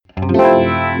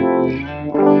I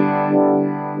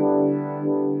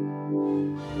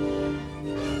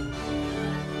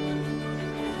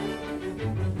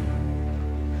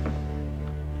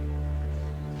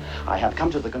have come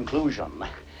to the conclusion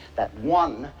that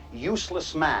one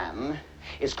useless man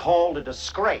is called a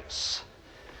disgrace,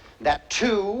 that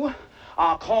two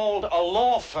are called a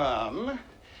law firm,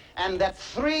 and that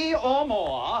three or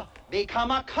more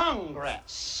become a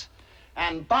Congress.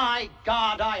 And by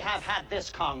God, I have had this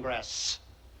Congress.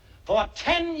 For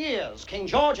 10 years, King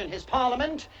George and his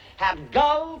parliament have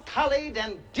gull-cullied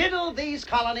and diddled these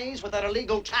colonies with their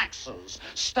illegal taxes,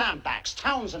 Stamp Acts,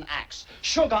 Townshend Acts,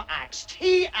 Sugar Acts,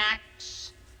 Tea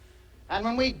Acts. And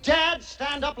when we dared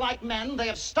stand up like men, they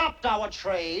have stopped our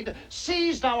trade,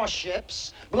 seized our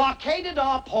ships, blockaded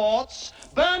our ports,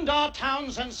 burned our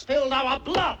towns, and spilled our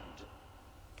blood.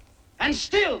 And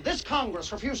still, this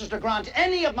Congress refuses to grant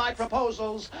any of my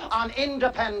proposals on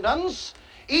independence,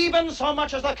 even so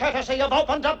much as the courtesy of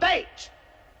open debate.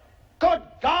 Good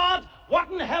God,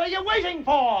 what in hell are you waiting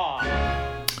for?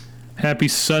 Happy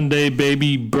Sunday,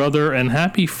 baby brother, and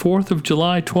happy 4th of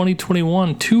July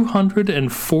 2021.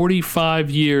 245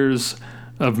 years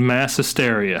of mass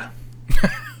hysteria.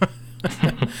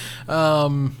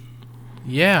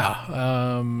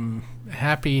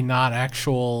 Happy not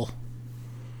actual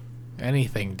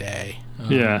anything day.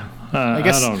 I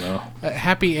guess, I don't know.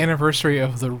 Happy anniversary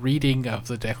of the reading of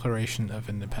the Declaration of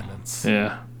Independence.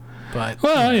 Yeah. But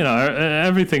well,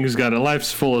 everything's got it.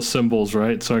 Life's full of symbols,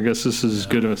 right? So I guess this is as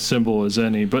good a symbol as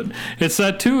any. But it's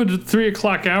that 2 to 3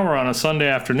 o'clock hour on a Sunday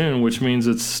afternoon, which means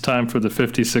it's time for the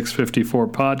 5654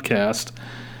 podcast.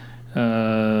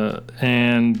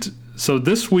 And so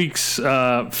this week's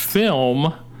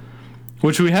film,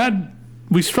 which we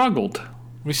struggled.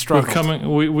 We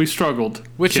struggled.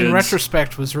 Which kids. In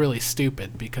retrospect was really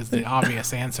stupid because the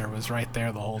obvious answer was right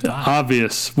there the whole time.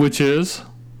 Obvious, which is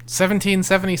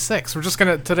 1776.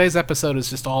 Today's episode is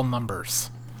just all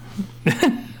numbers.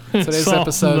 Today's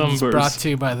episode is brought to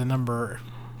you by the number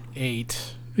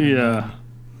 8. Yeah.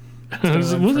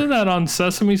 Wasn't that on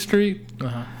Sesame Street?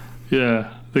 Uh-huh.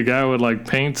 Yeah. The guy would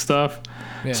paint stuff.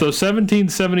 Yeah. So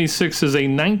 1776 is a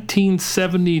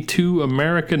 1972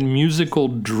 American musical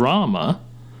drama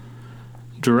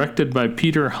directed by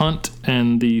Peter Hunt,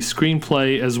 and the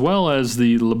screenplay as well as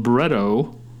the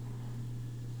libretto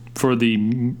for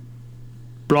the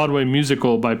Broadway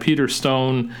musical by Peter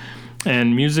Stone,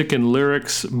 and music and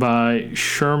lyrics by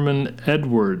Sherman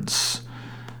Edwards.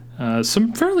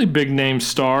 Some fairly big name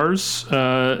stars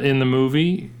in the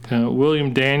movie.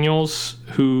 William Daniels,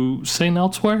 who sang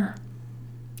elsewhere.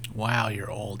 Wow,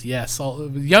 you're old. Yes,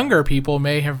 younger people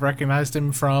may have recognized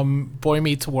him from Boy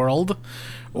Meets World,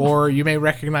 or you may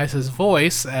recognize his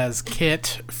voice as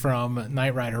Kit from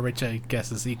Knight Rider, which I guess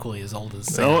is equally as old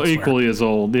as equally as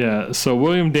old, yeah. So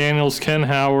William Daniels, Ken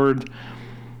Howard,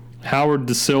 Howard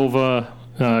Da Silva.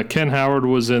 Ken Howard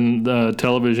was in the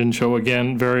television show,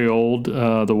 again, very old,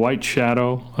 The White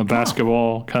Shadow, a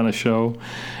basketball kind of show.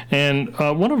 And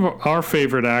one of our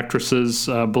favorite actresses,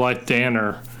 Blythe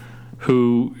Danner,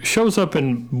 who shows up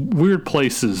in weird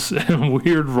places and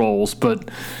weird roles,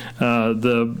 but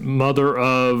the mother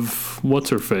of, what's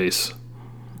her face?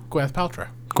 Gwyneth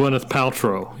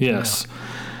Paltrow, yes. Yeah.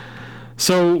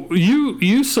 So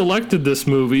you selected this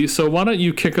movie, so why don't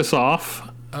you kick us off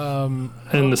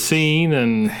and the scene?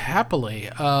 And happily.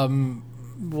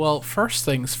 Well, first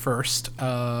things first,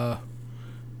 I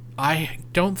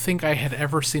don't think I had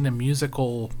ever seen a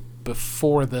musical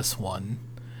before this one,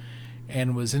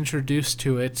 and was introduced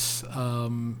to it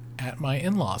at my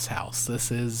in-laws' house. This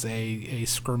is a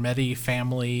Scrimeti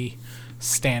family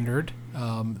standard.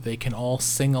 They can all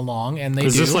sing along, and they do.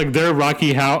 Is this like their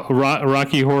Rocky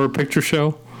Horror Picture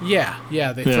Show?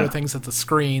 Yeah. They throw things at the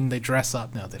screen. They dress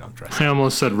up. No, they don't dress up. I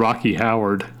almost said Rocky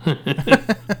Howard.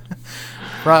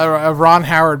 A Ron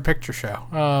Howard Picture Show.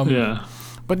 Yeah.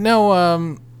 But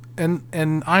no,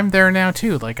 and I'm there now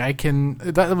too.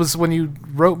 That was when you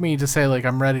wrote me to say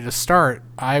I'm ready to start.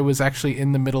 I was actually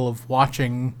in the middle of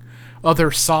watching other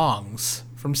songs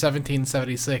from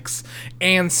 1776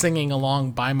 and singing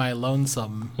along by my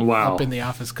lonesome up in the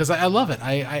office because I love it.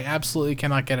 I absolutely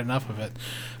cannot get enough of it.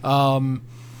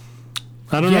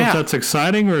 I don't know if that's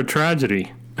exciting or a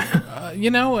tragedy. I'm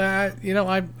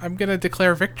gonna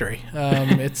declare victory.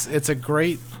 It's a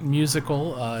great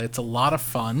musical. It's a lot of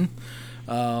fun.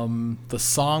 The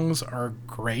songs are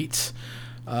great.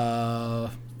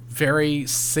 Very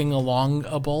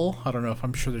sing-alongable. I don't know if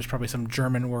I'm sure there's probably some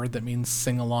German word that means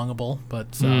sing-alongable,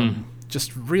 but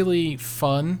just really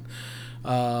fun.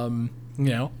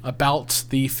 about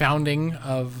the founding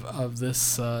of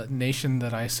this nation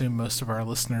that I assume most of our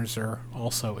listeners are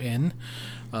also in.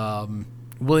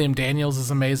 William Daniels is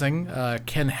amazing.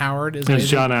 Ken Howard is amazing. It's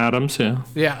John Adams, yeah.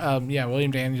 Yeah,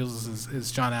 William Daniels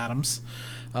is John Adams.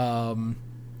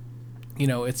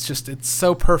 It's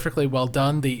so perfectly well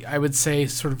done. I would say,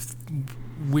 sort of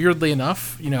weirdly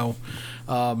enough,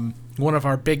 one of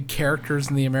our big characters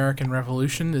in the American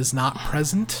Revolution is not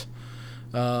present,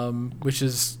 which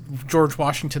is George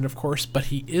Washington, of course, but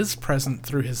he is present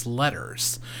through his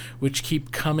letters, which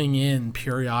keep coming in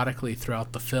periodically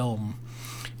throughout the film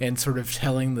and sort of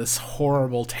telling this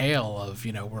horrible tale of,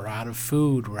 we're out of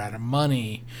food, we're out of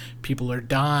money, people are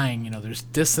dying, there's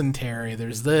dysentery,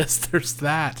 there's this, there's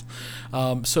that.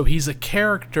 So he's a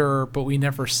character, but we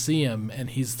never see him,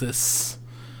 and he's this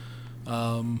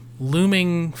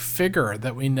looming figure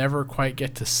that we never quite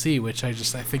get to see, which I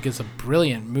think is a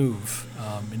brilliant move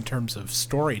in terms of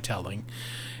storytelling.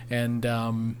 And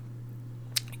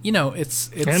it's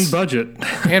and budget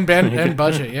and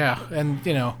budget, yeah. And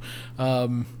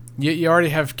you already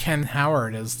have Ken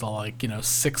Howard as the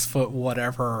 6 foot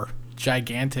whatever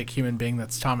gigantic human being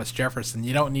that's Thomas Jefferson.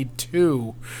 You don't need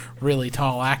 2 really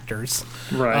tall actors,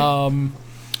 right?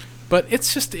 But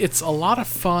it's a lot of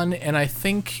fun, and I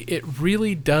think it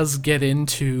really does get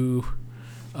into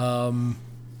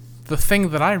the thing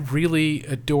that I really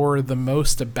adore the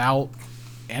most about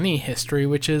any history,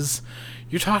 which is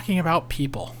you're talking about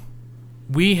people.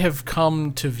 We have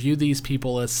come to view these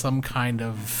people as some kind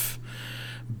of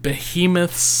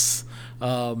behemoths,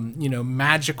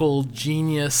 magical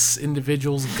genius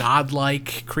individuals,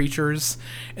 godlike creatures,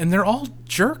 and they're all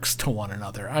jerks to one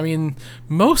another. I mean,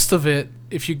 most of it,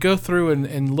 if you go through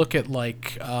and look at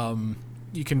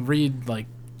you can read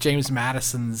James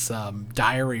Madison's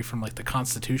diary from the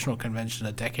Constitutional Convention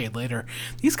a decade later.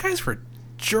 These guys were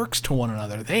jerks to one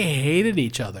another. They hated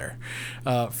each other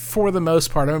for the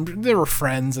most part. I mean, they were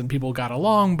friends and people got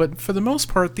along, but for the most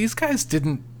part, these guys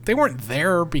they weren't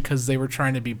there because they were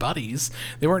trying to be buddies.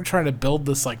 They weren't trying to build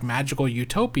this magical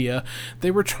utopia. They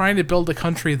were trying to build a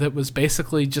country that was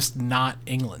basically just not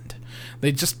England.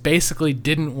 They just basically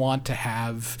didn't want to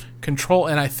have control.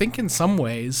 And I think in some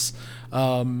ways,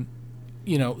 the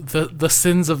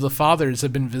sins of the fathers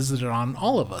have been visited on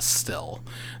all of us still.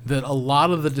 That a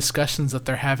lot of the discussions that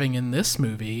they're having in this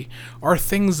movie are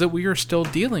things that we are still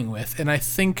dealing with. And I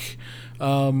think,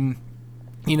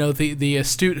 the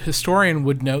astute historian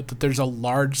would note that there's a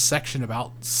large section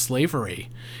about slavery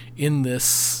in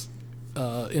this,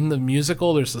 in the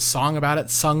musical. There's a song about it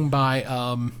sung by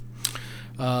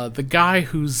the guy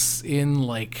who's in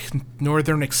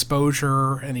Northern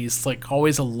Exposure, and he's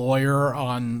always a lawyer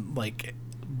on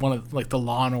one of the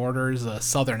Law and Order's, a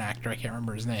Southern actor. I can't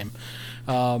remember his name,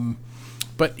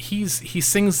 but he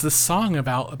sings this song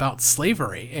about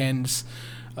slavery, and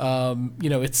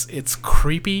it's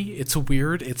creepy, it's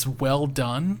weird, it's well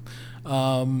done,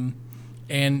 and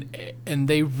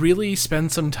they really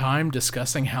spend some time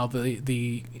discussing how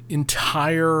the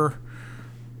entire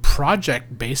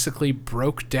project basically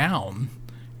broke down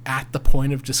at the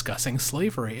point of discussing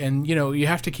slavery. And you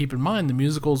have to keep in mind the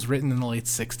musical's written in the late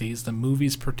 60s, the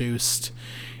movie's produced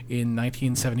in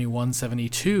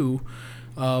 1971-72.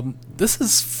 This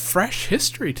is fresh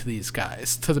history to these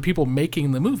guys, to the people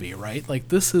making the movie, right?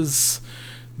 This is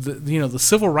the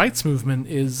civil rights movement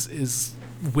is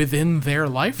within their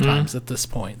lifetimes at this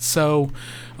point. So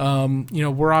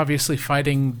we're obviously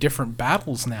fighting different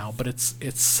battles now, but it's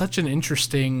such an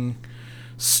interesting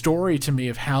story to me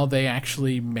of how they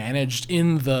actually managed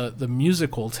in the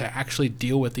musical to actually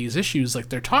deal with these issues like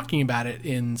they're talking about it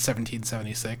in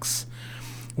 1776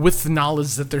 with the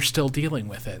knowledge that they're still dealing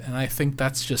with it. And I think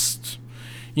that's just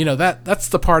that's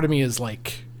the part of me is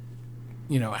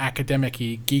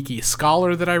academic-y, geeky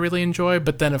scholar that I really enjoy.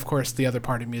 But then, of course, the other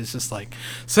part of me is just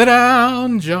sit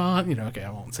down, John. Okay, I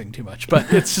won't sing too much,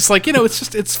 but it's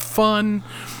just it's fun.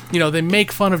 They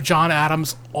make fun of John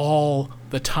Adams all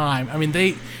the time. I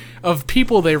mean, of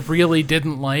people they really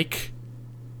didn't like,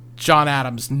 John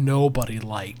Adams nobody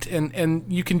liked. And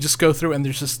you can just go through and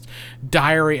there's just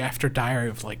diary after diary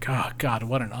of oh God,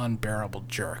 what an unbearable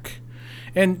jerk.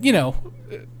 And,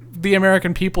 the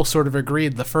American people sort of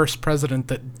agreed the first president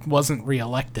that wasn't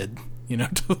reelected,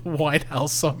 to the White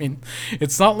House. So, I mean,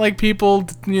 it's not like people,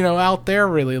 out there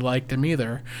really liked him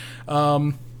either.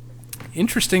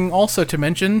 Interesting also to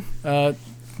mention,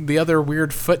 the other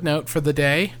weird footnote for the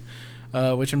day,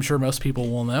 which I'm sure most people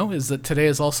will know, is that today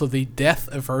is also the death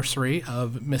anniversary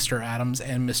of Mr. Adams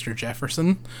and Mr.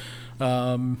 Jefferson,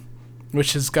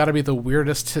 which has got to be the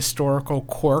weirdest historical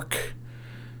quirk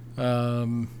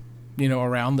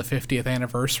around the 50th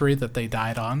anniversary that they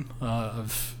died on,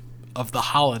 of the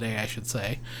holiday, I should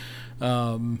say.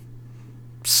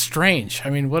 Strange. I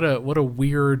mean, what a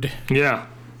weird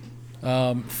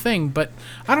thing. But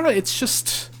I don't know. It's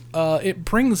just it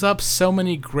brings up so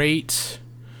many great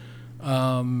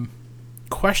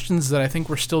questions that I think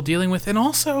we're still dealing with, and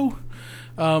also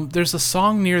there's a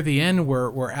song near the end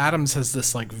where Adams has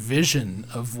this like vision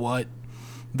of what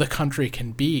the country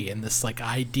can be, and this like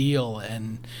ideal,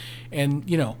 and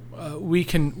we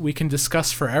can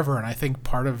discuss forever, and I think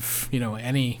part of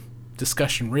any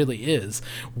discussion really is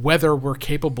whether we're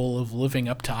capable of living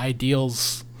up to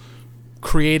ideals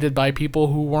created by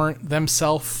people who weren't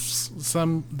themselves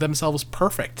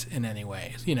perfect in any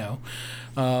way,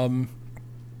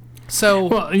 so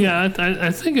well, yeah,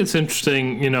 I think it's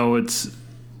interesting.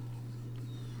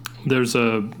 There's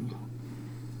a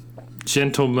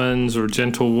gentleman's or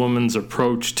gentlewoman's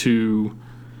approach to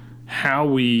how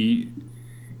we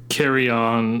carry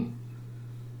on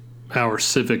our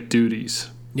civic duties.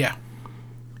 Yeah.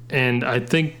 And I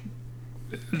think,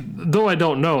 though I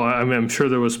don't know, I mean, I'm sure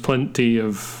there was plenty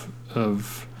of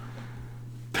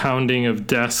pounding of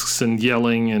desks and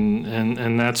yelling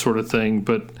and that sort of thing,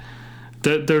 but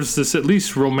there's this at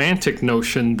least romantic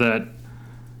notion that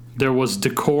there was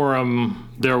decorum,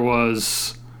 there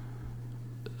was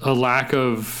a lack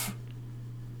of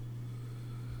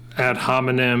ad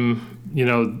hominem,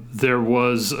 there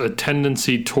was a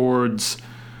tendency towards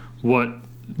what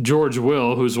George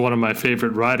Will, who's one of my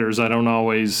favorite writers, I don't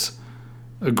always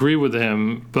agree with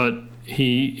him, but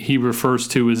he refers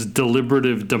to as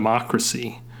deliberative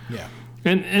democracy. Yeah.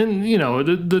 And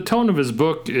the tone of his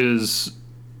book is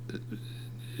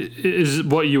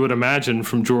what you would imagine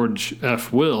from George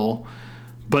F. Will,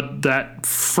 but that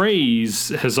phrase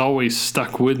has always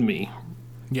stuck with me.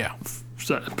 Yeah.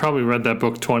 I probably read that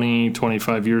book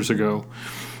 25 years ago.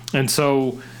 And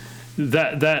so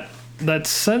that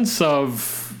sense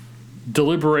of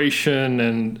deliberation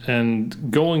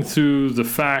and going through the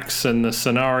facts and the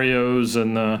scenarios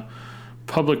and the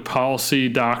public policy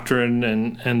doctrine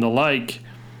and the like,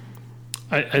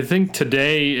 I think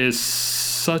today is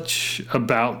such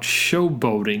about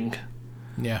showboating.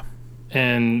 Yeah.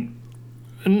 And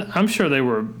I'm sure they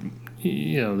were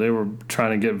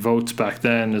trying to get votes back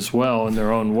then as well in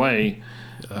their own way,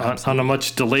 on a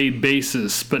much delayed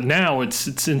basis. But now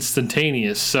it's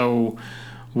instantaneous. So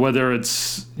whether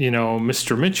it's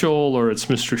Mr. Mitchell or it's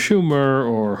Mr. Schumer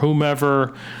or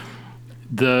whomever,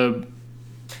 the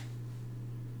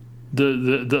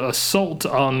assault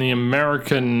on the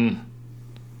American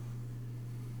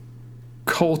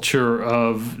culture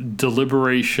of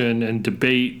deliberation and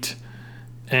debate,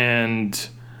 and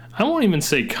I won't even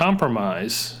say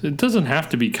compromise. It doesn't have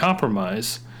to be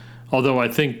compromise. Although I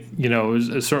think,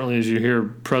 certainly as you hear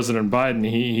President Biden,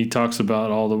 he talks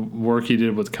about all the work he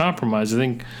did with compromise. I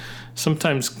think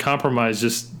sometimes compromise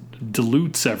just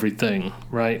dilutes everything,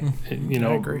 right? I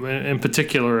agree. In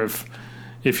particular,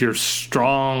 if you're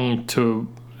strongly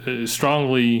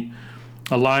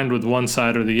aligned with one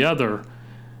side or the other.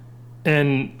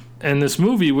 And this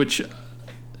movie, which,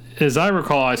 as I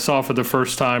recall, I saw for the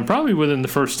first time probably within the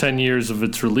first 10 years of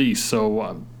its release,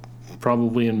 so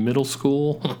probably in middle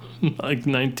school, like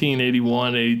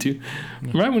 1981, 82,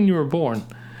 right when you were born.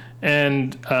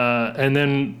 And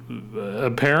then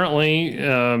apparently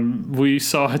we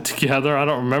saw it together. I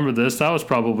don't remember this. That was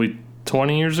probably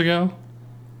 20 years ago?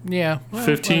 Yeah.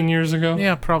 15 years ago?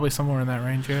 Yeah, probably somewhere in that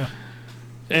range, yeah.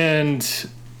 And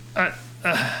I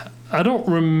don't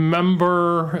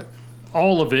remember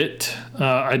all of it.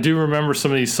 I do remember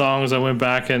some of these songs. I went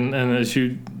back and as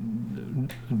you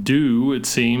do, it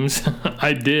seems,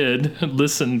 I did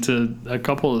listen to a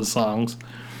couple of the songs.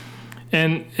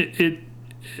 And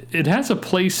it has a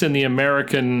place in the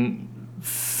American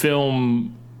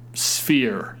film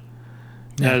sphere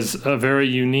as a very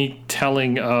unique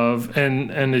telling of,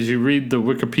 and as you read the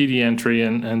Wikipedia entry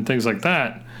and things like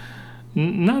that,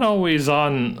 not always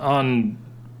on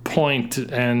point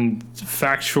and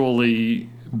factually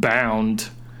bound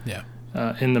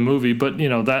in the movie, but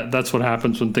that's what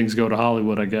happens when things go to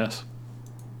Hollywood, I guess.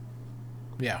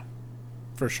 Yeah,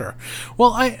 for sure.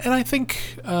 Well, I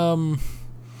think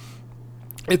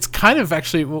it's kind of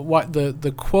actually what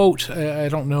the quote. I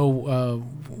don't know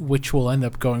which will end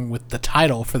up going with the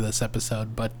title for this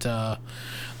episode, but the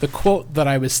quote that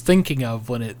I was thinking of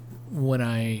when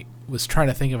I was trying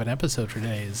to think of an episode for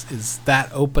today is that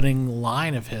opening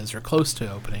line of his, or close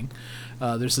to opening.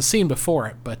 There's a scene before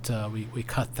it, but we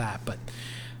cut that. But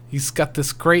he's got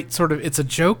this great sort of, it's a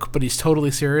joke, but he's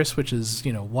totally serious, which is,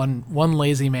 one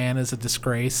lazy man is a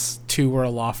disgrace, 2 are a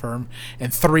law firm,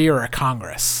 and 3 are a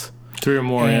Congress. 3 or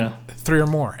more, yeah. 3 or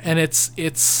more. And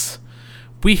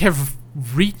we have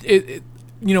reached it.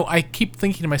 I keep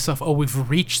thinking to myself, oh, we've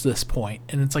reached this point.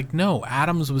 And it's like, no,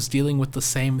 Adams was dealing with the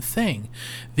same thing.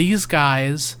 These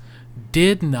guys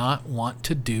did not want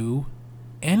to do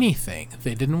anything.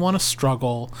 They didn't want to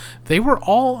struggle. They were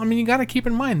all, you got to keep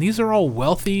in mind, these are all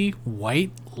wealthy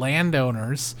white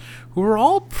landowners who were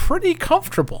all pretty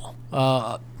comfortable.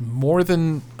 More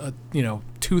than,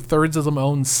 2/3 of them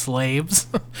owned slaves.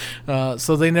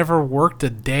 So they never worked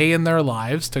a day in their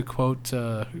lives, to quote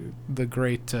the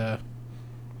great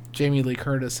Jamie Lee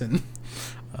Curtis in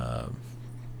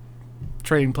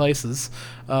Trading Places.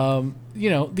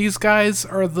 These guys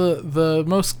are the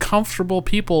most comfortable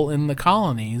people in the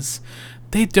colonies.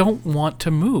 They don't want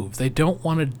to move. They don't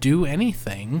want to do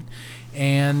anything.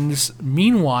 And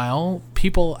meanwhile,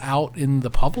 people out in the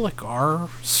public are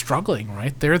struggling,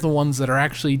 right? They're the ones that are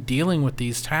actually dealing with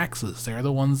these taxes. They're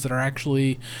the ones that are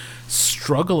actually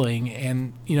struggling.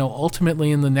 And,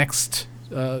 ultimately in the next,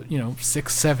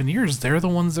 6-7 years, they're the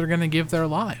ones that are going to give their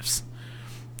lives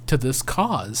to this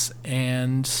cause.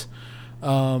 And,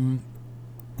 we're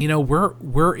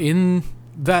in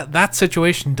that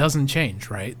situation doesn't change,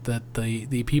 right? That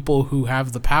the people who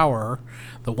have the power,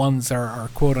 the ones that are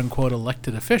quote unquote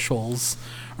elected officials,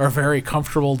 are very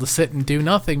comfortable to sit and do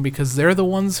nothing because they're the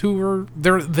ones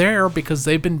they're there because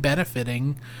they've been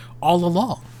benefiting all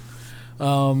along.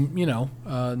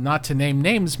 Not to name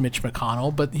names, Mitch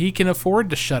McConnell, but he can afford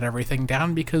to shut everything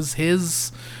down because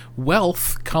his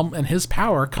wealth and his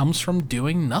power comes from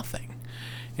doing nothing.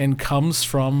 And comes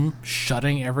from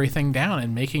shutting everything down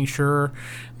and making sure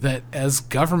that as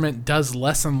government does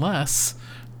less and less,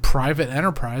 private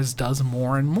enterprise does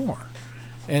more and more.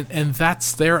 And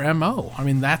that's their MO.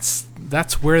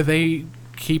 That's where they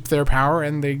keep their power,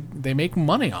 and they make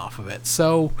money off of it.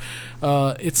 So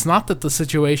it's not that the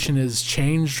situation is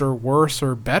changed or worse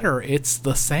or better. It's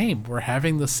the same. We're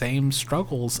having the same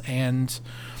struggles, and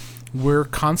we're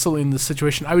constantly in this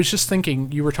situation. I was just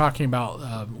thinking, you were talking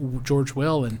about George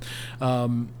Will, and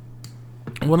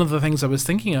one of the things I was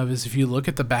thinking of is if you look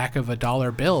at the back of a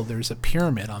dollar bill, there's a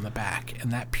pyramid on the back, and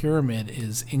that pyramid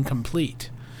is incomplete.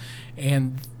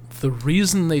 And the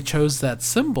reason they chose that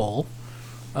symbol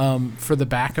for the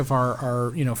back of our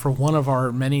for one of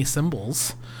our many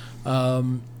symbols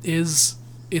is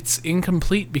it's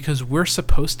incomplete because we're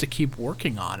supposed to keep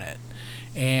working on it.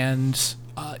 And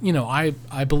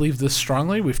I believe this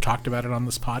strongly. We've talked about it on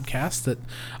this podcast, that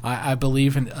I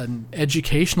believe an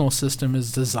educational system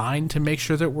is designed to make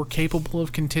sure that we're capable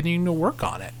of continuing to work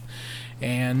on it.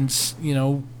 And,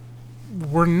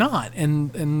 we're not.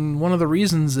 And one of the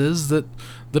reasons is that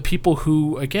the people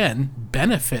who, again,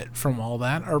 benefit from all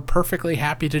that are perfectly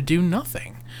happy to do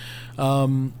nothing.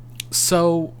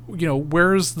 So,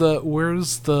 where's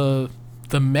the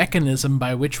mechanism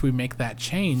by which we make that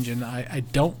change? And I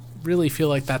don't really feel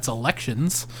like that's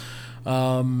elections.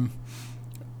 And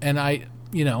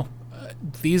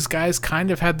these guys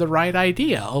kind of had the right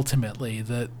idea ultimately,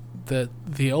 that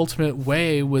the ultimate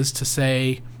way was to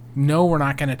say, no, we're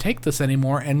not going to take this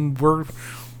anymore. And we're,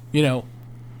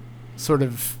 sort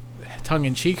of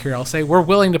tongue-in-cheek here, I'll say, we're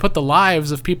willing to put the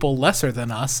lives of people lesser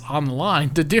than us on the line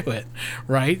to do it,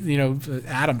 right?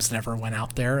 Adams never went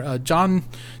out there. John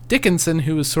Dickinson,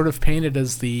 who was sort of painted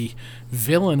as the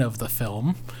villain of the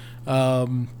film,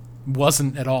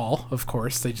 wasn't at all, of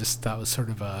course. That was sort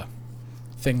of a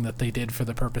thing that they did for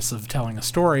the purpose of telling a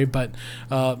story, but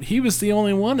he was the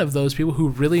only one of those people who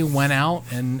really went out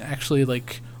and actually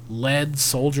led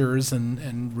soldiers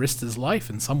and risked his life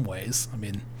in some ways.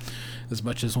 As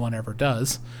much as one ever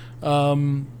does.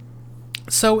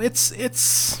 So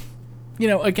it's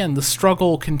again, the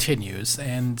struggle continues,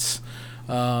 and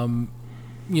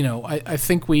I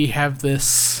think we have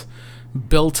this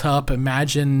built up,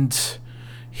 imagined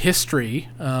history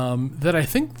that I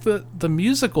think the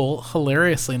musical,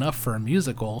 hilariously enough for a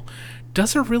musical,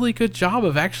 does a really good job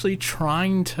of actually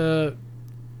trying to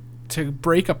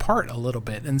break apart a little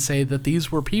bit and say that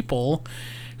these were people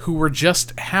who were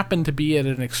just happened to be at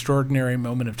an extraordinary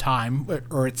moment of time,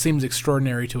 or it seems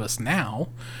extraordinary to us now,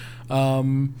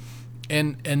 and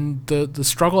the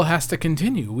struggle has to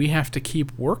continue. We have to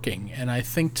keep working, and I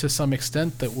think to some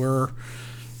extent that we're,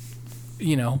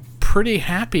 pretty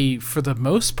happy for the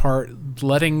most part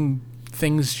letting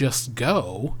things just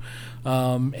go.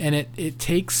 And it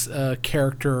takes a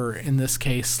character in this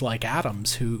case like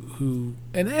Adams, who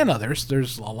and others,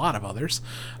 there's a lot of others,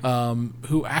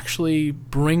 who actually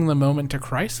bring the moment to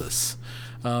crisis,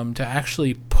 to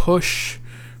actually push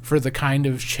for the kind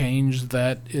of change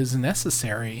that is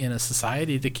necessary in a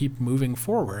society to keep moving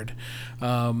forward.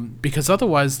 Because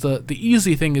otherwise the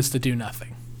easy thing is to do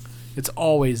nothing. It's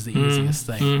always the easiest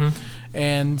thing.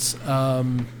 And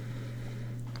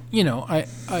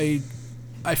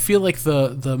I feel like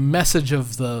the message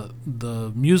of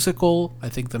the musical, I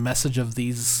think the message of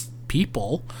these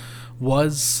people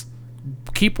was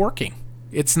keep working.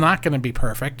 It's not going to be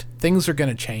perfect. Things are going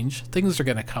to change. Things are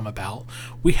going to come about.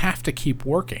 We have to keep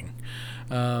working.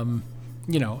 And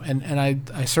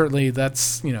I certainly,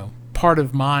 that's, part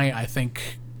of my, I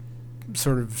think,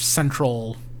 sort of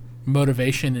central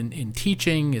motivation in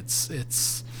teaching.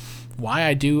 It's why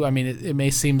I do. I mean, it may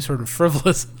seem sort of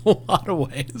frivolous in a lot of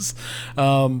ways,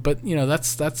 but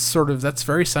that's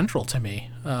very central to me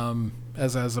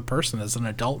as a person, as an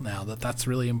adult now. That's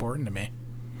really important to me.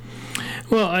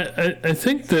 Well, I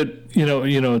think that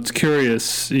it's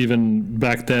curious. Even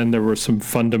back then, there were some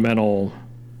fundamental.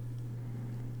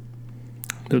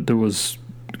 There was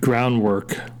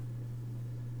groundwork,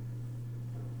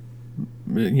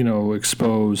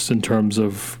 exposed in terms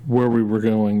of where we were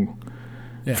going.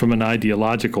 Yeah. From an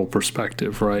ideological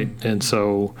perspective, right? And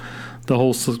so the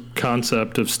whole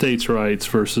concept of states' rights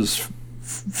versus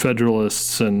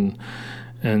federalists and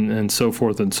so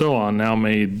forth and so on now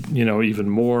made, even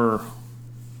more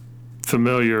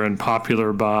familiar and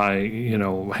popular by,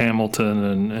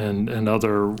 Hamilton and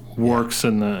other works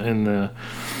in the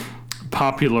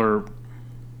popular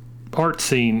art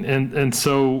scene. And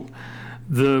so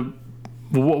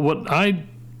what I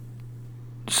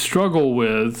struggle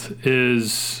with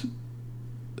is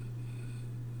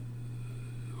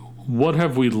what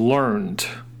have we learned,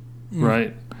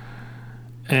 right?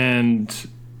 And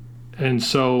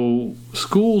so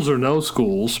schools or no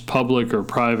schools, public or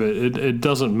private, it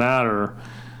doesn't matter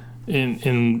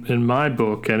in my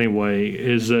book anyway,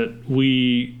 is that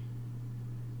we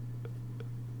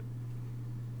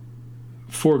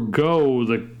forego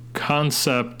the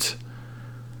concept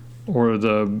or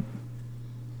the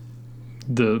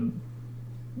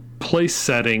place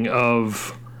setting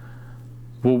of,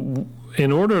 well,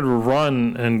 in order to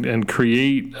run and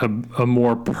create a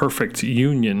more perfect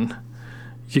union,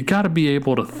 you got to be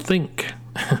able to think.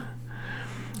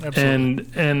 and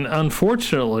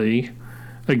unfortunately,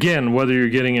 again, whether you're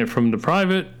getting it from the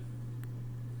private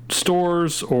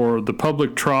stores or the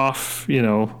public trough,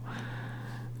 we're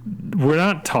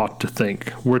not taught to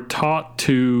think. We're taught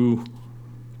to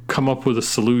come up with a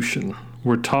solution.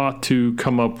 We're taught to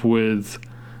come up with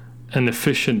an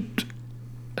efficient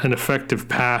and effective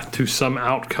path to some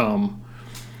outcome.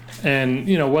 And,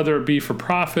 whether it be for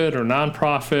profit or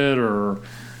nonprofit or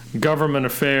government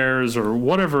affairs or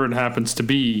whatever it happens to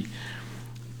be,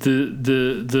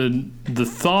 the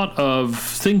thought of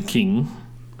thinking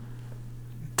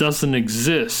doesn't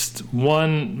exist.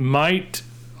 One might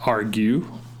argue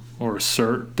or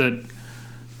assert that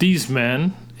these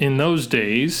men in those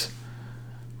days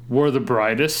were the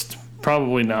brightest.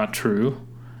 Probably not true.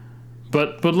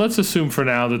 But let's assume for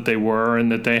now that they were,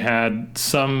 and that they had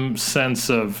some sense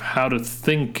of how to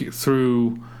think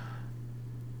through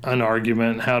an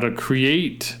argument, how to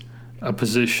create a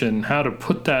position, how to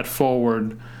put that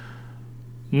forward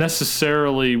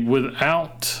necessarily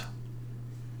without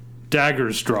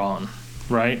daggers drawn,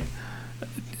 right?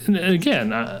 And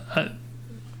again, I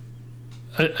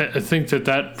think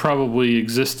that probably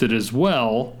existed as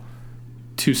well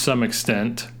to some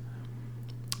extent,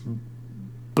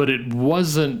 but it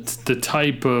wasn't the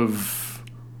type of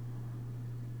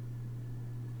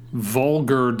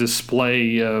vulgar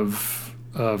display of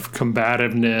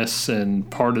combativeness and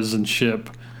partisanship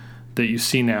that you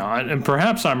see now. And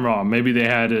perhaps I'm wrong. Maybe they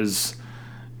had as,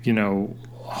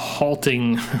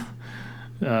 halting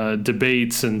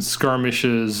debates and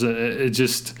skirmishes. It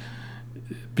just,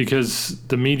 because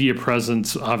the media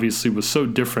presence obviously was so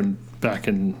different back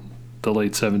in the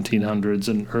late 1700s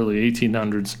and early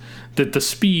 1800s, that the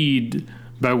speed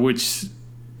by which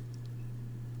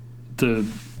the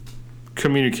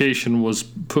communication was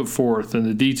put forth and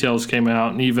the details came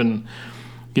out, and even,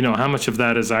 how much of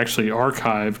that is actually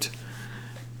archived,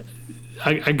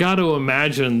 I got to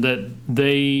imagine that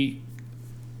they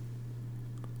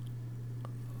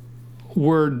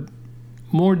were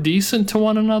more decent to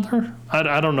one another.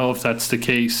 I don't know if that's the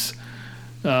case.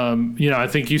 I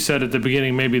think you said at the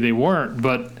beginning maybe they weren't,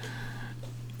 but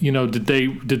did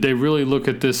they really look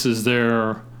at this as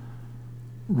their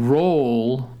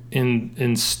role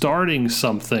in starting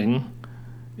something,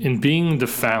 in being the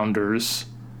founders?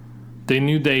 They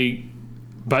knew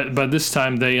by this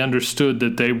time they understood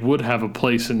that they would have a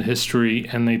place in history,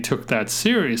 and they took that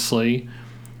seriously.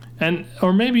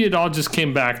 Or maybe it all just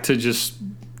came back to just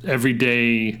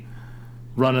everyday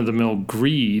run-of-the-mill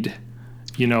greed.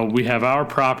 We have our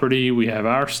property, we have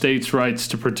our states' rights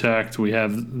to protect, we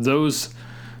have those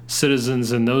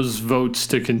citizens and those votes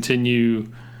to continue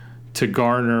to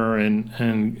garner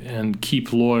and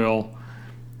keep loyal.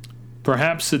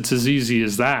 Perhaps it's as easy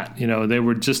as that. They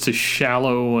were just as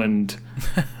shallow and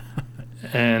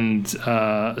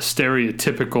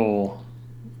stereotypical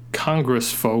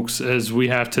Congress folks as we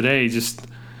have today. Just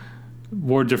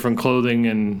wore different clothing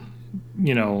and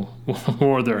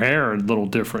wore their hair a little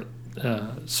different,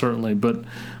 certainly. But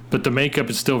the makeup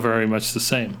is still very much the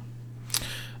same.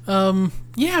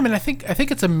 Yeah, I mean, I think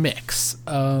it's a mix,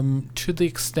 to the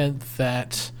extent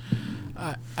that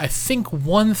I think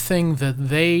one thing that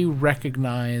they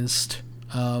recognized,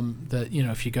 that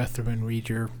if you go through and read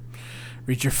your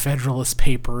Federalist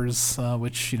Papers,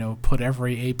 which put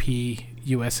every AP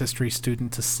U.S. history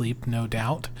student to sleep, no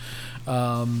doubt.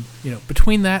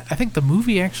 Between that, I think the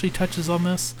movie actually touches on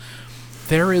this.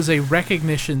 There is a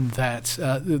recognition that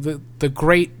the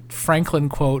great Franklin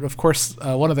quote, of course,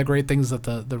 one of the great things that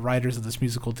the writers of this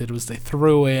musical did was they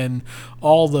threw in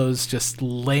all those just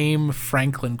lame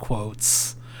Franklin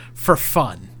quotes for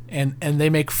fun. And they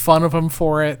make fun of him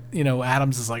for it.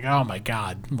 Adams is like, oh my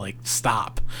God, like,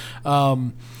 stop.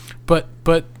 But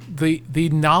the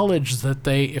knowledge that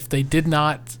if they did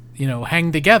not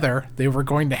hang together, they were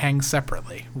going to hang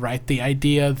separately, right? The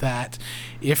idea that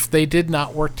if they did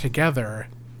not work together,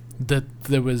 that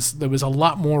there was a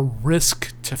lot more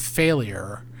risk to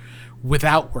failure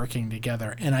without working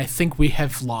together, and I think we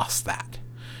have lost that.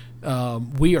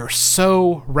 We are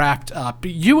so wrapped up,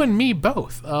 you and me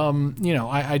both.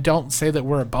 I don't say that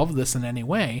we're above this in any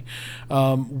way.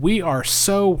 We are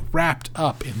so wrapped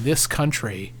up in this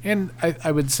country, and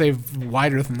I would say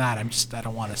wider than that. I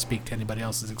don't want to speak to anybody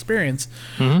else's experience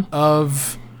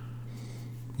of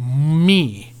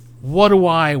me. What do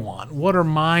I want? What are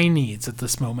my needs at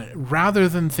this moment? Rather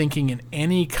than thinking in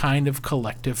any kind of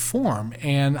collective form.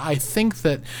 And I think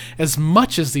that as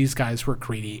much as these guys were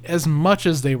greedy, as much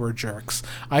as they were jerks,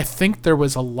 I think there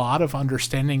was a lot of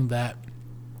understanding that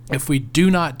if we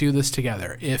do not do this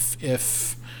together, if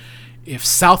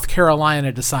South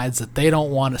Carolina decides that they don't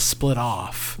want to split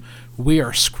off, we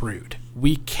are screwed.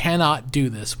 We cannot do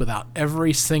this without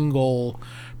every single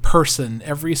person,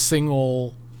 every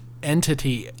single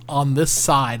entity on this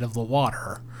side of the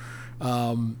water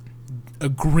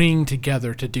agreeing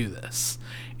together to do this.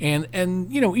 And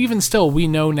even still, we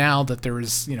know now that there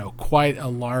is quite a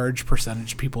large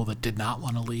percentage of people that did not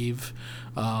want to leave.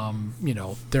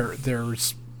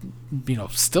 There's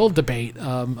still debate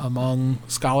among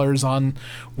scholars on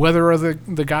whether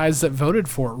the guys that voted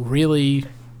for it really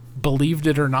believed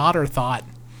it or not, or thought,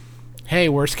 hey,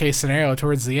 worst case scenario,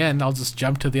 towards the end, I'll just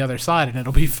jump to the other side and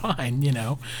it'll be fine. We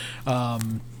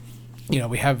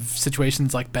have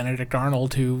situations like Benedict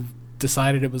Arnold, who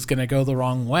decided it was going to go the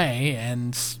wrong way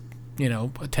and,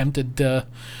 attempted to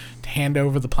hand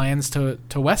over the plans to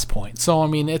West Point. So, I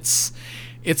mean, it's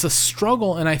a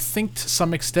struggle, and I think to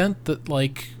some extent that,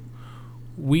 like,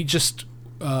 we just,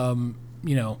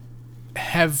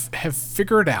 have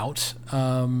figured out,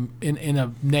 in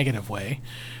a negative way,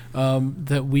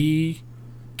 that we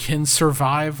can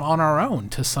survive on our own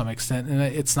to some extent, and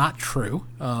it's not true.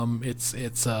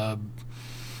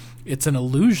 It's an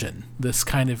illusion. This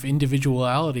kind of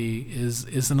individuality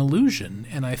is an illusion,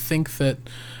 and I think that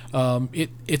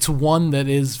it's one that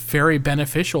is very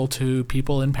beneficial to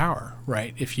people in power.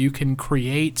 Right? If you can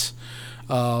create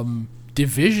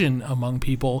division among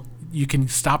people, you can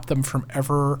stop them from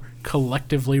ever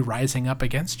collectively rising up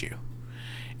against you.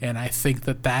 And I think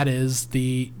that is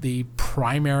the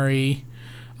primary.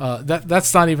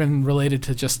 That's not even related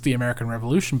to just the American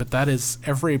Revolution, but that is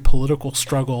every political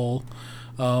struggle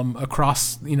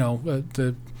across.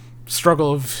 The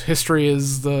struggle of history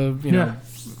is the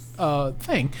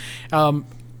thing.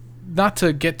 Not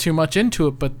to get too much into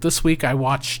it, but this week I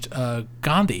watched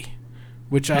Gandhi,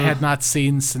 which I had not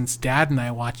seen since Dad and I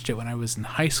watched it when I was in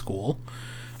high school.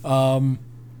 And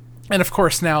of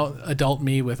course now adult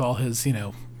me, with all his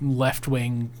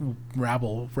left-wing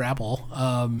rabble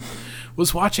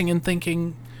was watching and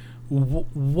thinking,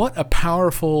 what a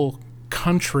powerful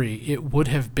country it would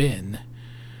have been.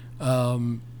 Not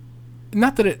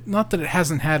that it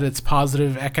hasn't had its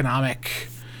positive economic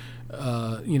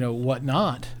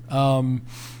whatnot,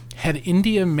 had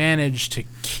India managed to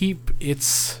keep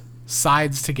its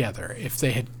sides together, if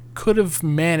they could have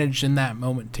managed in that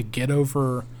moment to get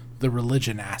over the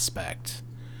religion aspect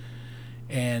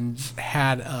and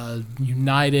had a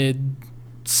united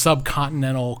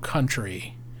subcontinental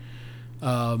country,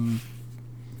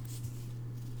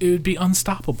 it would be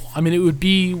unstoppable. I mean, it would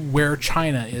be where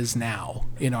China is now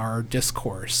in our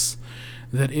discourse,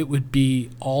 that it would be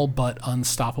all but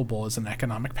unstoppable as an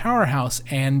economic powerhouse.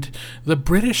 And the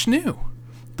British knew.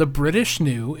 The British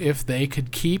knew if they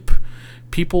could keep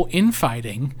people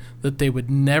infighting, that they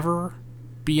would never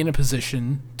be in a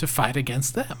position to fight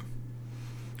against them.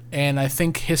 And I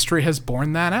think history has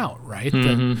borne that out, right?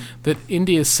 That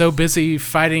India is so busy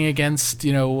fighting against,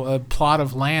 a plot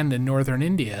of land in northern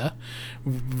India.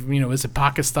 Is it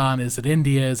Pakistan? Is it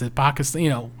India? Is it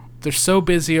Pakistan? They're so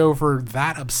busy over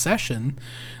that obsession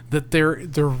that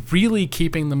they're really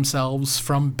keeping themselves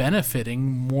from benefiting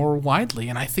more widely.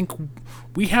 And I think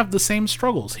we have the same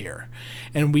struggles here.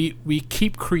 And we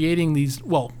keep creating these,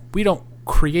 well, we don't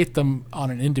create them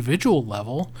on an individual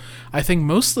level. I think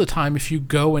most of the time, if you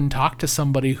go and talk to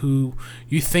somebody who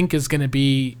you think is going to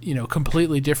be,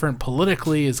 completely different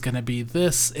politically, is going to be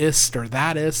this ist or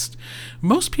that ist,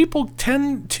 most people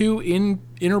tend to, in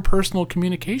interpersonal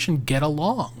communication, get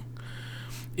along.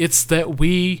 It's that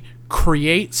we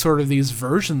create sort of these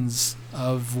versions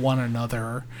of one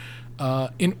another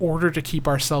in order to keep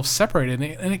ourselves separated,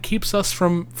 and it keeps us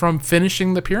from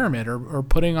finishing the pyramid or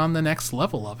putting on the next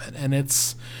level of it. And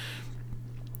it's,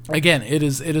 again, it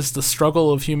is the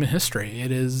struggle of human history.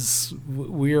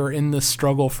 We are in this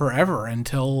struggle forever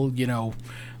until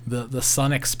the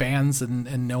sun expands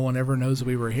and no one ever knows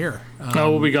we were here.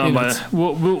 We'll be gone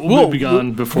we'll be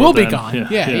gone before we'll then. Be gone.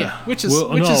 Yeah.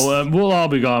 We'll all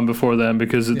be gone before then,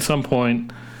 because at some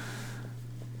point,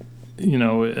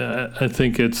 I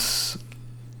think it's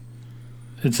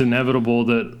inevitable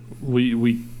that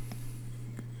we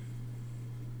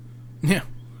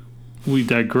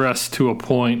digress to a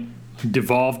point,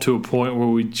 devolve to a point where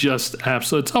we just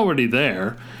absolutely, it's already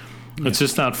there. Yeah. It's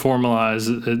just not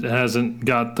formalized. It hasn't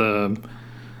got the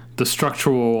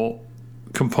structural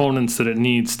components that it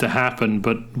needs to happen.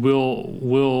 But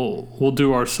we'll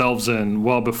do ourselves in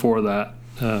well before that.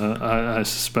 I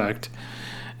suspect.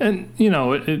 And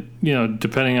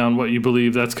depending on what you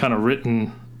believe, that's kind of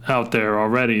written out there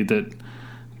already.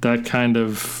 That kind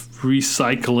of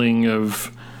recycling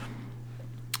of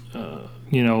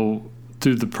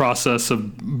through the process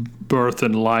of birth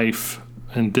and life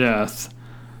and death.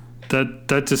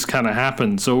 That just kind of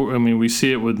happens. So we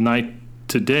see it with night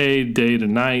to day to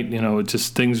night. It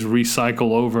just things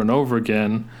recycle over and over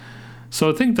again.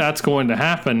 So I think that's going to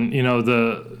happen.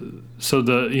 The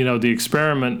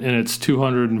experiment in its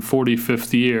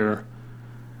 245th year,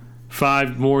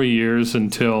 5 more years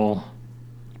until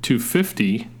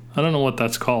 250. I don't know what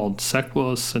that's called.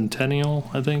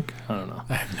 Bicentennial, I think. I don't know.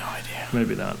 I have no idea.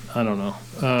 Maybe not. I don't know.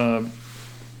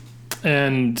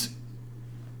 And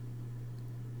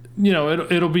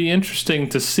it'll be interesting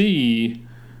to see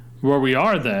where we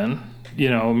are then.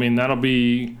 That'll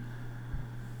be,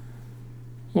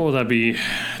 what will that be,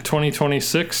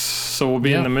 2026? So we'll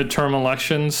be in the midterm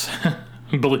elections,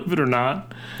 believe it or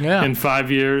not, in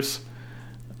 5 years.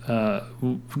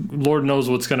 Lord knows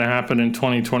what's going to happen in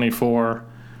 2024.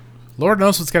 Lord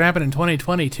knows what's going to happen in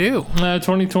 2022.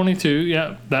 2022,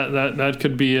 yeah. That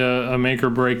could be a make or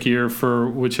break year for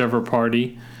whichever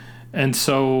party. And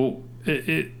so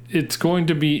it's going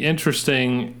to be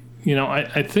interesting.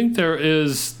 I think there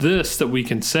is this that we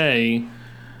can say,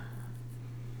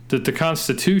 that the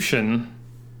Constitution,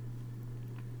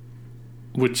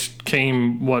 which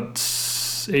came,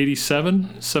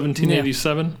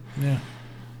 1787? Yeah.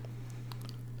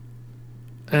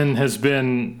 And has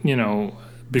been,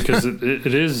 because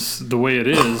it is the way it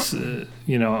is,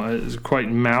 is quite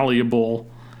malleable.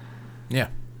 Yeah.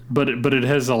 But it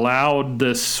has allowed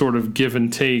this sort of give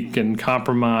and take and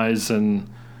compromise,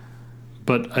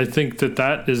 but I think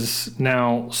that is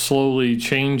now slowly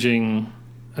changing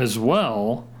as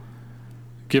well,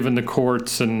 given the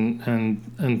courts and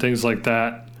things like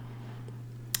that.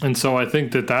 And so I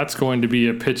think that's going to be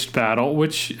a pitched battle,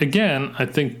 which, again, I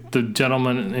think the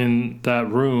gentleman in that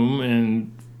room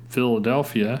in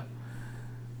Philadelphia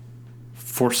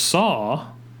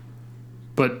foresaw,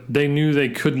 but they knew they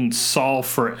couldn't solve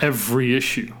for every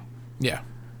issue. Yeah.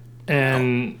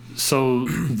 And so,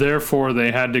 therefore,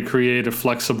 they had to create a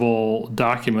flexible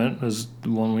document, as the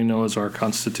one we know as our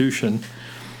Constitution.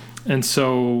 And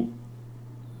so,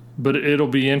 but it'll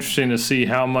be interesting to see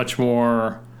how much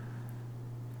more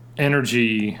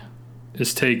energy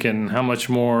is taken, how much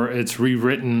more it's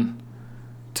rewritten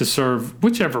to serve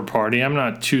whichever party. I'm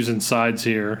not choosing sides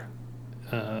here,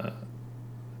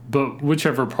 but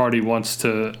whichever party wants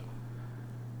to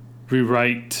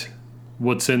rewrite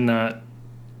what's in that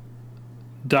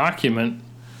document,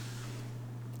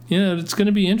 it's going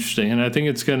to be interesting, and I think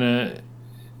it's going to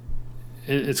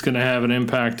have an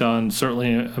impact on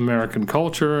certainly American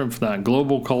culture, if not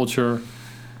global culture.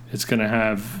 It's going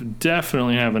to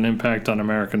definitely have an impact on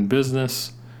American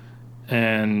business,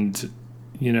 and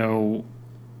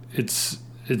it's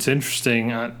it's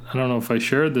interesting. I don't know if I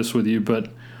shared this with you, but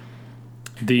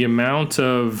the amount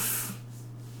of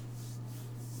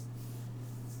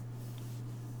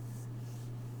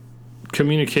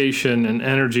communication and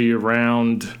energy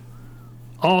around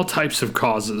all types of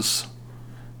causes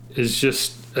is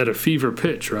just at a fever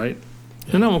pitch, right?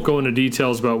 Yeah. And I won't go into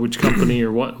details about which company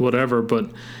or whatever, but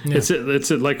it's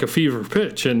at like a fever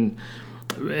pitch, and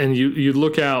you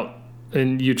look out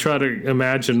and you try to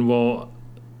imagine, well,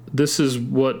 this is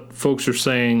what folks are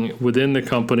saying within the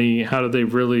company. How do they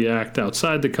really act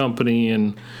outside the company,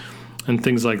 and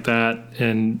things like that,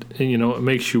 and it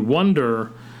makes you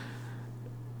wonder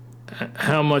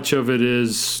how much of it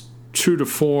is true to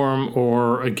form,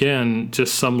 or again,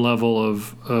 just some level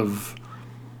of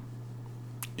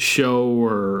show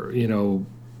or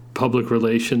public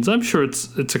relations. I'm sure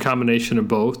it's a combination of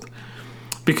both,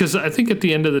 because I think at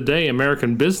the end of the day,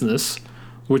 American business,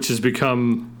 which has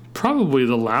become probably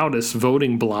the loudest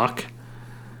voting bloc,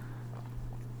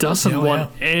 doesn't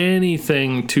want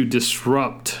anything to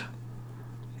disrupt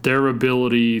their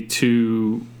ability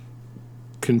to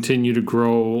continue to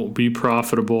grow, be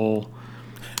profitable,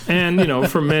 and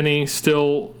for many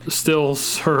still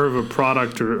serve a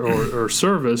product or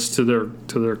service to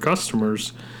their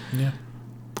customers. Yeah.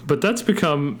 But that's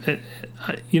become,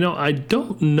 I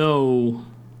don't know,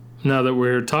 now that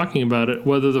we're talking about it,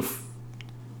 whether the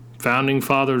founding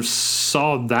fathers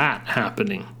saw that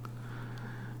happening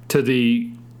to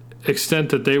the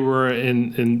extent that they were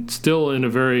still in a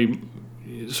very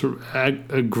sort of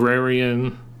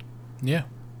agrarian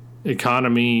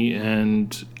economy,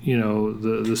 and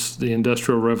the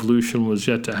Industrial Revolution was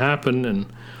yet to happen, and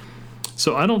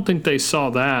so I don't think they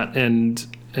saw that, and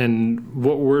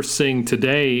what we're seeing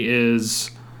today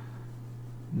is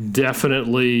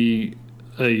definitely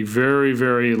a very,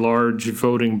 very large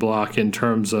voting bloc in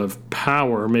terms of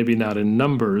power, maybe not in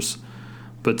numbers,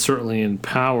 but certainly in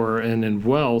power and in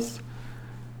wealth,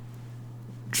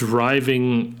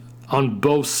 driving on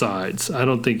both sides. I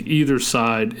don't think either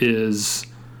side is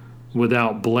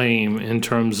without blame in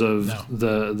terms of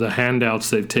the handouts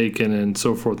they've taken and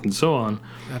so forth and so on.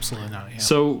 Absolutely not. Yeah.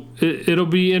 So it'll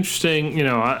be interesting.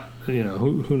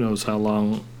 Who knows how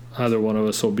long either one of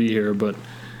us will be here, but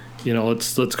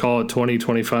let's call it 20,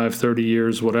 25, 30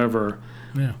 years, whatever.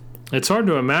 Yeah. It's hard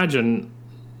to imagine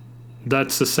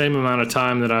that's the same amount of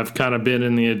time that I've kind of been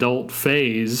in the adult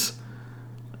phase.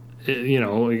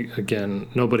 Again,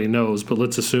 nobody knows, but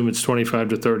let's assume it's 25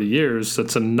 to 30 years.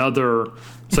 It's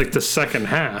like the second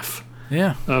half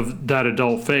of that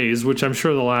adult phase, which I'm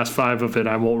sure the last 5 of it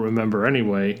I won't remember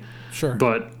anyway. Sure.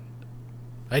 But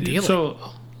ideally. So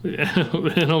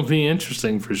it'll be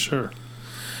interesting for sure.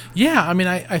 Yeah, I mean,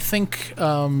 I think,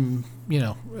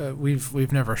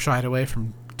 we've never shied away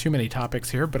from too many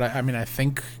topics here, but I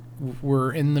think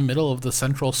we're in the middle of the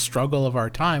central struggle of our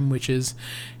time, which is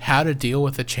how to deal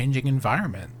with a changing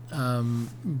environment.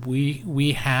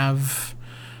 We have,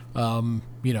 there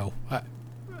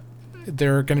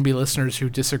are going to be listeners who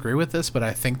disagree with this, but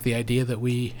I think the idea that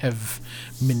we have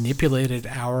manipulated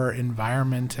our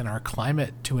environment and our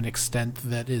climate to an extent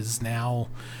that is now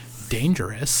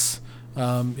dangerous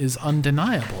is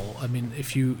undeniable. I mean,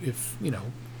 if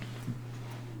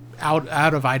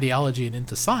out of ideology and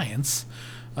into science,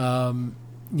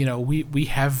 we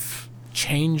have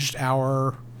changed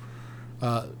our,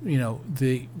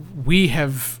 we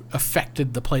have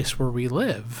affected the place where we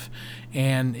live,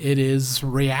 and it is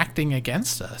reacting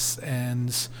against us.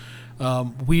 And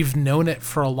we've known it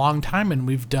for a long time, and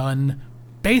we've done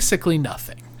basically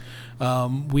nothing.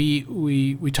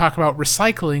 We talk about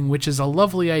recycling, which is a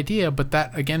lovely idea, but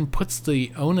that again puts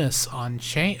the onus on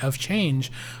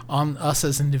change on us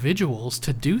as individuals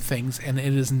to do things, and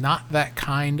it is not that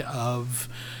kind of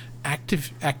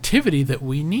activity that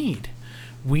we need.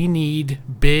 We need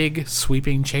big,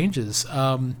 sweeping changes.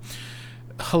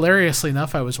 Hilariously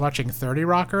enough, I was watching 30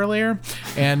 Rock earlier,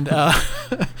 and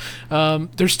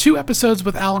there's 2 episodes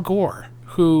with Al Gore,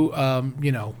 who,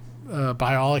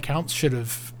 by all accounts should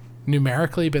have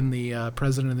numerically been the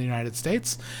president of the United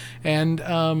States.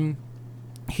 And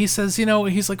he says,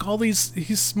 he's like, all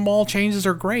these small changes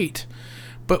are great,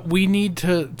 but we need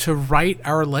to write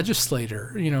our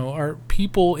legislator, our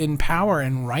people in power,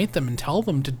 and write them and tell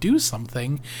them to do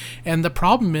something. And the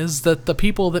problem is that the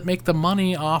people that make the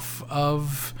money off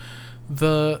of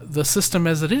the system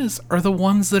as it is are the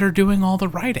ones that are doing all the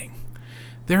writing.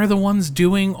 They're the ones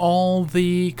doing all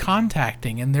the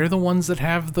contacting, and they're the ones that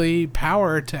have the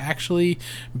power to actually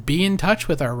be in touch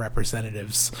with our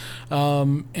representatives.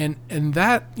 And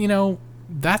that,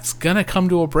 that's going to come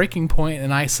to a breaking point,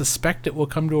 and I suspect it will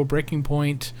come to a breaking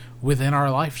point within our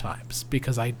lifetimes,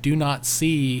 because I do not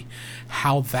see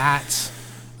how that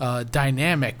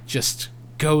dynamic just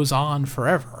goes on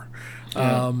forever.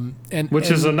 Yeah.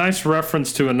 Which is a nice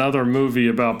reference to another movie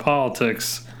about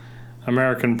politics,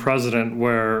 American President,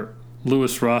 where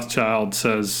Louis Rothschild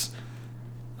says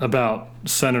about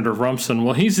Senator Rumson,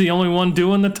 well, he's the only one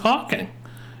doing the talking,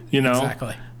 you know.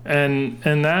 Exactly. And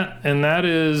that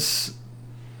is,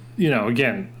 you know,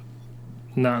 again,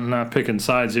 not picking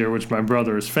sides here, which my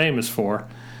brother is famous for,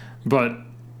 but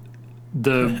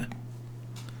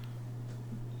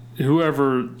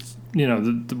whoever, you know,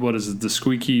 what is it, the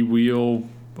squeaky wheel?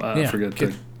 I forget.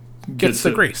 Gets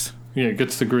the grease. Yeah,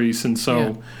 gets the grease. And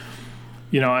so,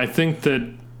 you know, I think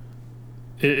that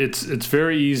it's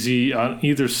very easy on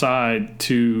either side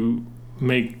to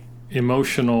make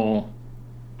emotional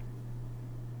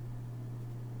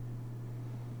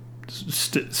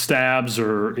stabs,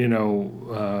 or, you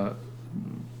know,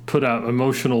 put out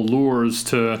emotional lures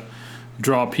to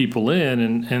draw people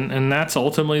in, and that's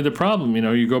ultimately the problem. You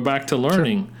know, you go back to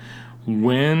learning. Sure.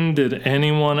 When did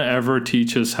anyone ever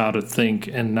teach us how to think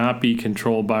and not be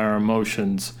controlled by our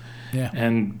emotions,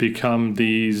 and become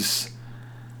these,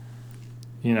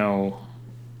 you know,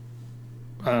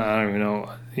 I don't even know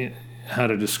how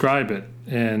to describe it,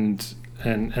 and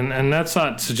that's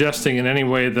not suggesting in any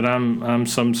way that I'm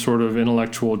some sort of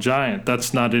intellectual giant.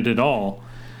 That's not it at all.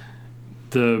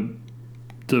 The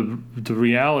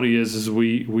reality is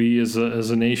we as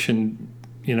a nation,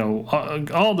 you know,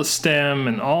 all the STEM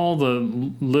and all the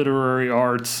literary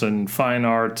arts and fine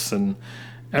arts and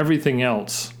everything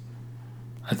else,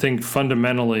 I think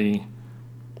fundamentally,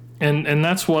 and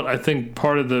that's what I think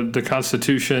part of the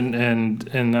Constitution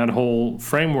and that whole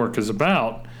framework is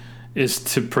about, is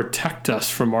to protect us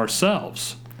from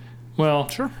ourselves. Well,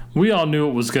 sure. We all knew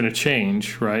it was going to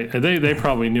change, right? They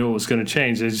probably knew it was going to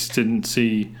change. They just didn't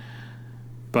see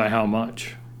by how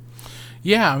much.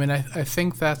 Yeah, I mean, I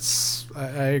think that's, I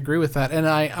agree with that. And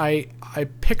I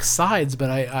pick sides, but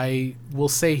I will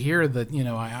say here that, you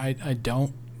know, I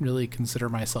don't really consider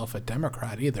myself a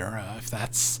Democrat either, if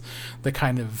that's the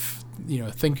kind of, you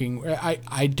know, thinking.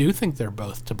 I do think they're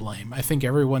both to blame. I think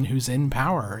everyone who's in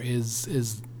power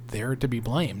is there to be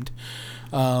blamed,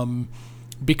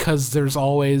 because there's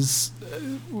always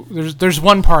there's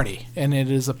one party, and it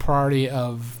is a party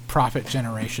of profit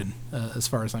generation, as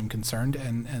far as I'm concerned,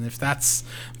 and if that's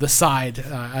the side,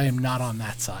 I am not on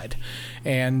that side.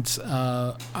 And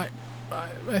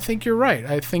I think you're right.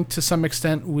 I think to some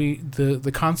extent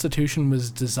the Constitution was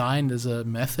designed as a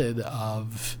method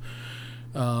of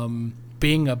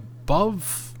being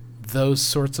above those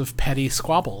sorts of petty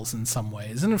squabbles in some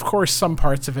ways. And of course, some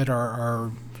parts of it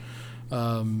are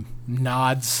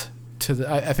nods to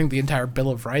I think the entire Bill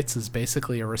of Rights is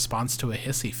basically a response to a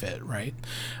hissy fit, right?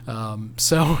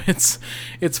 So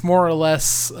it's more or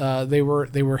less they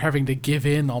were having to give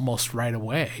in almost right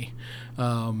away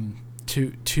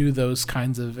to those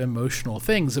kinds of emotional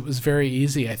things. It was very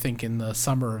easy, I think, in the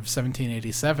summer of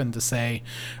 1787 to say,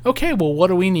 okay, well, what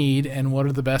do we need and what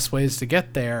are the best ways to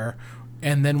get there?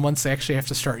 And then once they actually have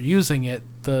to start using it,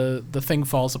 the thing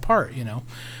falls apart, you know.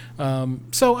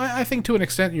 So I think to an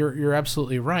extent you're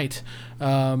absolutely right.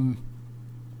 And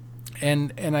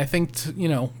I think you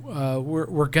know,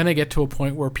 we're gonna get to a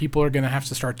point where people are gonna have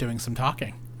to start doing some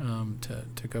talking.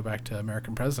 To go back to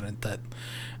American President,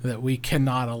 that we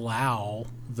cannot allow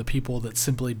the people that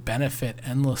simply benefit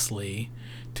endlessly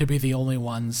to be the only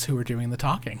ones who are doing the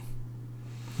talking.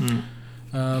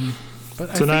 But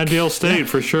it's an ideal state,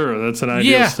 for sure. That's an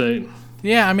ideal state.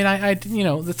 Yeah, I mean, I you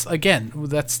know, that's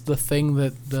the thing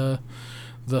that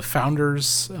the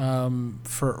founders,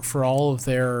 for all of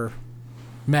their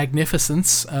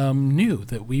magnificence, knew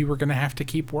that we were going to have to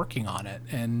keep working on it.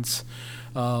 And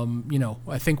you know,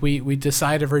 I think we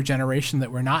decide every generation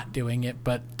that we're not doing it,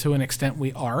 but to an extent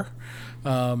we are.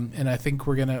 And I think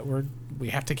we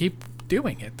have to keep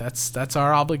doing it. That's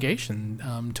our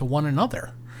obligation to one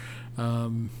another.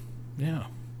 Yeah.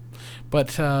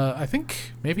 But I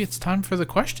think maybe it's time for the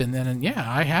question then. And yeah,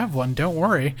 I have one. Don't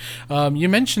worry. You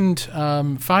mentioned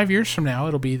 5 years from now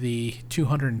it'll be the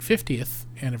 250th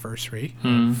anniversary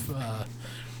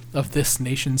of this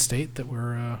nation state that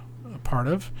we're a part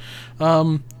of.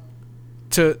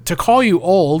 To call you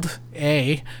old,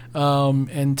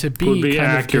 and to B would be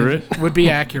accurate. Would be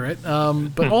accurate.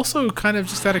 But also, kind of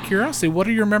just out of curiosity, what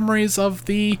are your memories of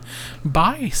the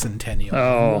bicentennial?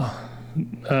 Oh.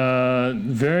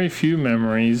 Very few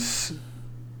memories.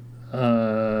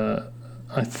 I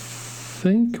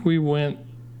think we went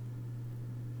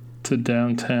to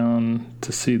downtown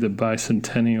to see the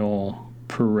bicentennial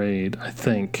parade, I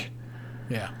think.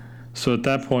 Yeah. So at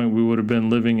that point, we would have been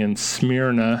living in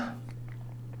Smyrna,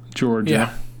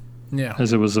 Georgia, Yeah.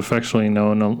 as it was affectionately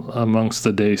known amongst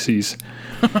the Daisies.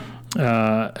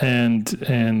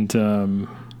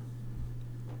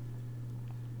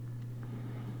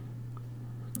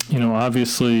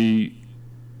 Obviously,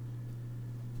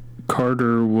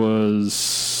 Carter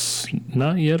was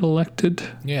not yet elected.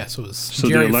 Yeah, so it was So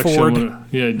Jerry the election, Ford.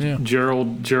 yeah,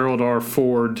 Gerald R.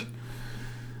 Ford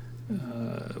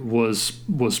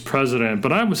was president,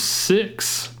 but I was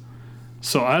 6,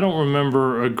 so I don't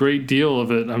remember a great deal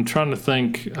of it. I'm trying to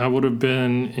think. I would have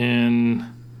been in.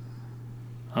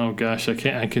 Oh gosh, I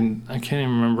can't even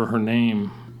remember her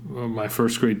name. My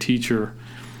first grade teacher.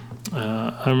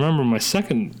 I remember my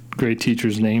second grade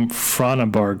teacher's name,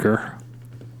 Franabarger.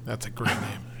 That's a great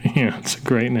name. Yeah, it's a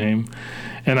great name.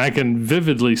 And I can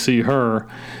vividly see her,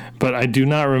 but I do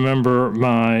not remember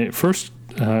my first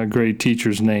grade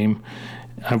teacher's name.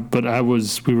 But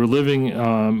we were living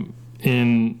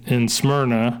in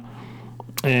Smyrna,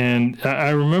 and I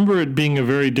remember it being a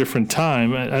very different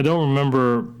time. I don't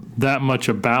remember that much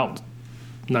about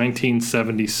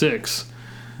 1976.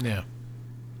 Yeah.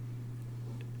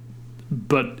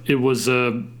 But it was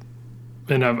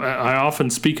and I often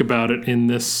speak about it in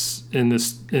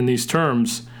these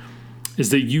terms, is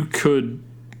that you could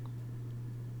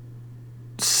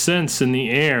sense in the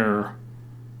air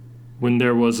when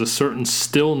there was a certain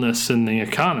stillness in the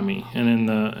economy and in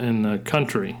the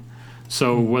country.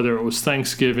 So whether it was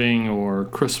Thanksgiving or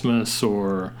Christmas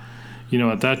or,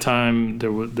 at that time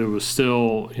there was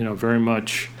still, very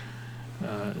much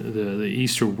the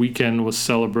Easter weekend was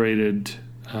celebrated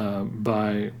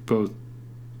by both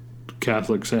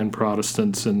Catholics and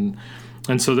Protestants, and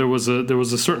so there was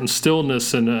a certain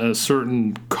stillness and a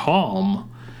certain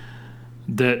calm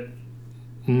that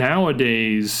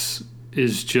nowadays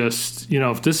is just,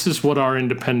 if this is what our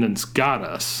independence got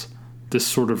us, this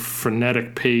sort of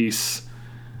frenetic pace,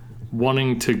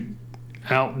 wanting to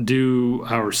outdo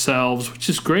ourselves, which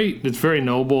is great. It's very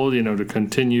noble, to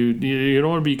continue. You don't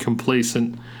want to be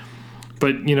complacent.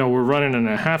 But, we're running in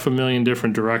 500,000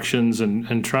 different directions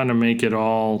and trying to make it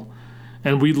all.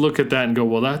 And we look at that and go,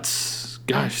 well, that's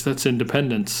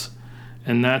independence.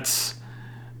 And that's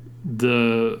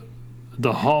the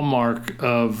hallmark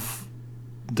of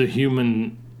the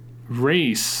human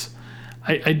race.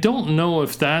 I don't know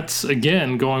if that's,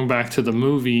 again, going back to the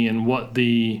movie and what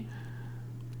the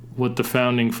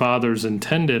founding fathers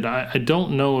intended. I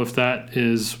don't know if that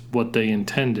is what they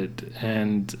intended.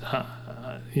 And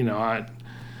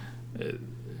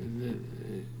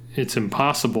it's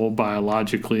impossible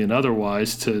biologically and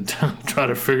otherwise to try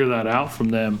to figure that out from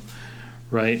them,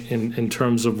 right? In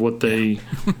terms of what they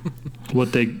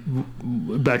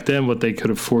back then, what they could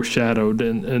have foreshadowed,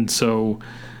 and so,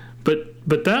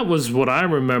 but that was what I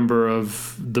remember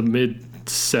of the mid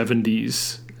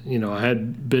 70s. I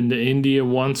had been to India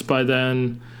once by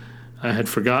then. I had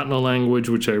forgotten a language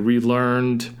which I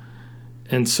relearned,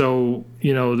 and so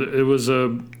it was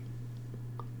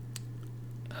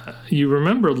you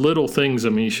remember little things. I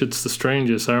mean, shit's the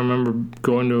strangest. I remember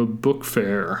going to a book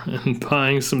fair and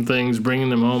buying some things, bringing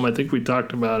them home. I think we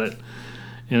talked about it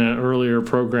in an earlier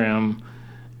program.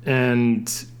 And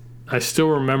I still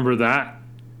remember that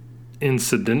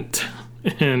incident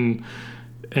and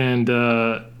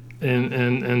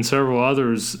several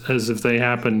others as if they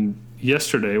happened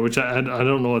yesterday, which I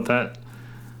don't know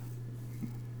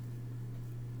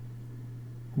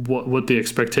what the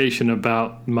expectation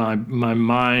about my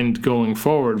mind going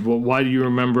forward. Well, why do you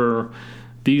remember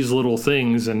these little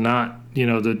things and not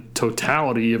the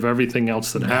totality of everything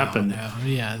else that happened? No,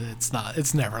 yeah,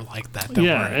 it's never like that. Don't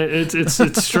worry.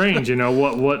 It's strange.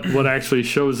 What actually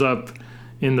shows up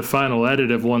in the final edit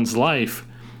of one's life.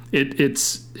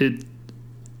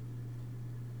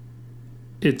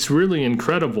 It's really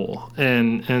incredible,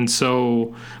 and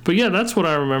so, but yeah, that's what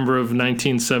I remember of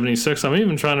 1976. I'm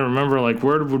even trying to remember, like,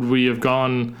 where would we have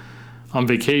gone on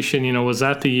vacation? Was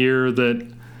that the year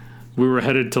that we were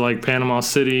headed to like Panama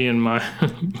City, and my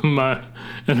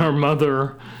our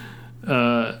mother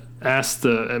asked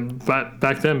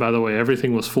back then, by the way,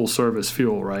 everything was full service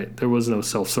fuel, right? There was no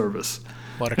self service,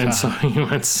 and so you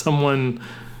had someone,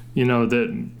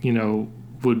 that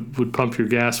would pump your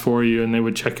gas for you, and they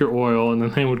would check your oil, and then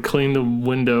they would clean the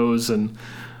windows and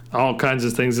all kinds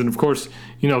of things. And of course,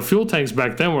 fuel tanks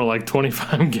back then were like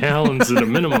 25 gallons at a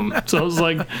minimum. So it was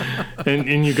like,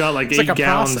 and you got like 8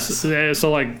 gallons. Process.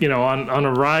 So like, on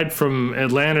a ride from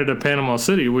Atlanta to Panama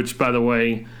City, which by the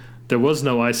way, there was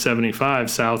no I-75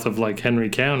 south of like Henry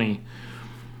County.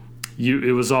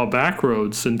 It was all back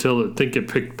roads until I think it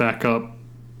picked back up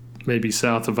maybe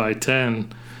south of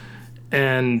I-10.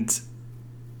 And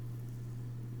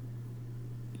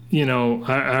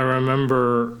I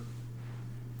remember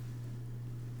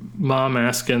Mom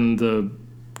asking the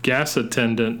gas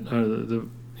attendant,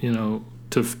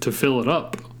 to fill it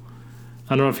up.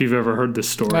 I don't know if you've ever heard this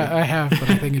story. I have, but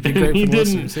I think it'd be great for the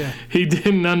listeners. Yeah. He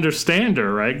didn't understand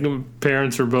her, right?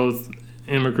 Parents are both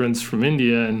immigrants from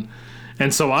India,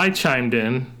 and so I chimed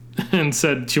in and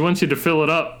said, she wants you to fill it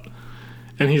up.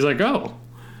 And he's like, oh.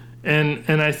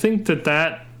 And I think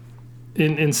that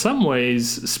in some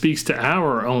ways speaks to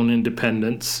our own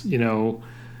independence,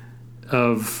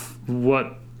 of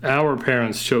what our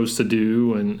parents chose to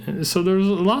do. And so there's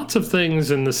lots of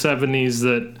things in the 70s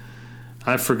that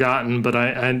I've forgotten, but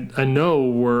I know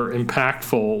were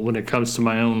impactful when it comes to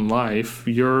my own life,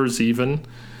 yours even.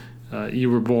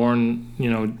 You were born,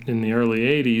 in the early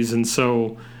 80s, and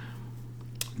so,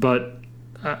 but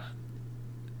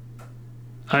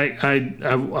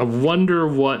I wonder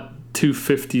what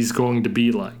 250 is going to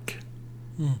be like.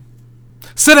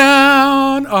 Sit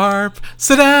down, ARP.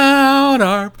 Sit down,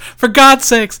 ARP. For God's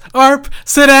sakes, ARP,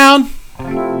 sit down.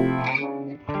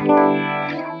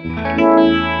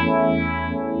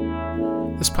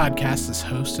 This podcast is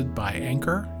hosted by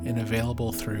Anchor and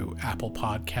available through Apple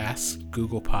Podcasts,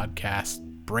 Google Podcasts,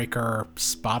 Breaker,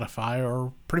 Spotify,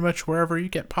 or pretty much wherever you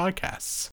get podcasts.